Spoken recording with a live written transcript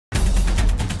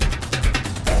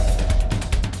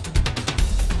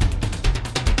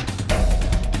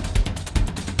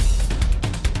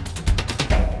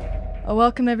Well,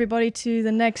 welcome everybody to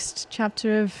the next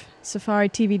chapter of Safari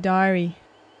TV Diary.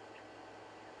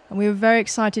 And we were very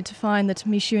excited to find that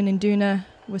Mixo and Induna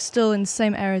were still in the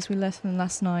same areas we left them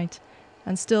last night,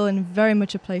 and still in very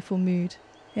much a playful mood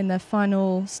in their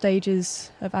final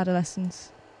stages of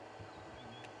adolescence.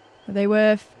 They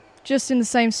were just in the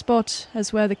same spot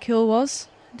as where the kill was.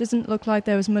 It doesn't look like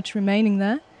there was much remaining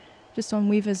there, just on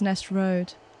Weaver's Nest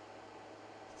Road.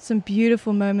 Some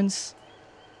beautiful moments,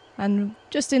 and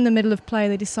just in the middle of play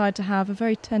they decide to have a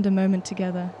very tender moment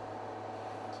together.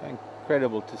 It's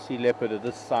incredible to see leopard of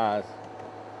this size,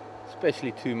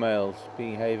 especially two males,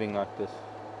 behaving like this.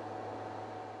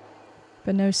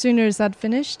 But no sooner is that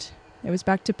finished, it was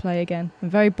back to play again. A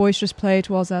very boisterous play it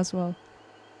was as well.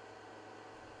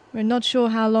 We're not sure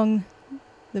how long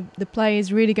the play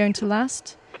is really going to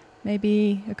last.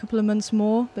 Maybe a couple of months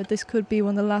more, but this could be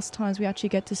one of the last times we actually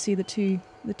get to see the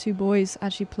two boys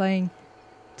actually playing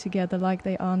together like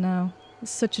they are now. It's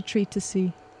such a treat to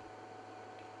see.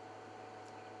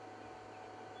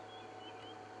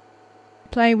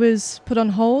 Play was put on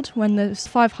hold when there was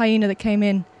 5 hyenas that came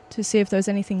in to see if there was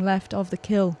anything left of the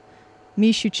kill.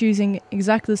 Mixo choosing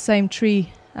exactly the same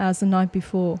tree as the night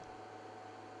before.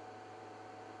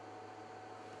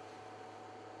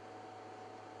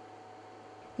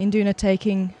 Induna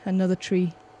taking another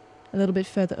tree a little bit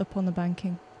further up on the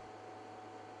banking.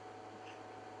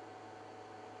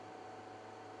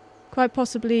 Quite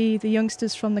possibly the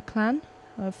youngsters from the clan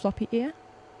of Floppy Ear.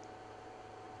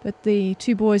 But the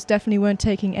two boys definitely weren't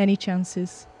taking any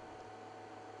chances.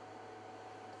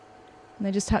 And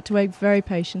they just had to wait very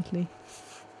patiently.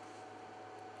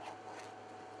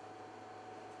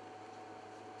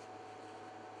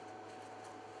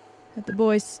 But the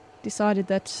boys decided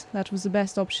that that was the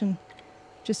best option,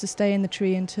 just to stay in the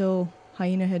tree until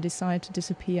hyena had decided to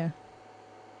disappear.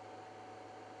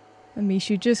 And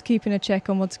Mixo just keeping a check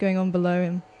on what's going on below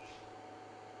him.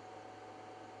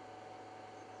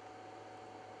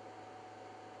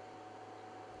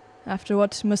 After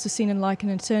what must have seemed like an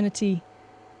eternity,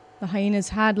 the hyenas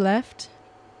had left,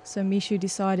 so Mixo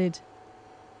decided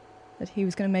that he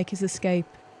was going to make his escape.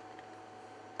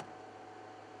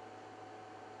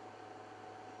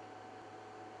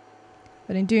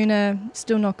 But Induna,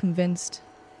 still not convinced,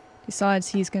 decides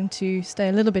he's going to stay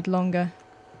a little bit longer.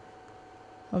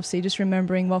 Obviously just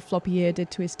remembering what Floppy Ear did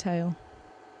to his tail.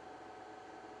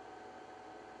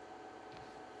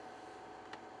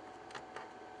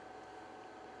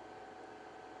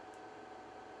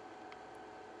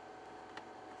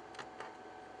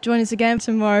 Join us again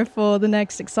tomorrow for the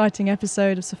next exciting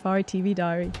episode of Safari TV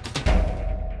Diary.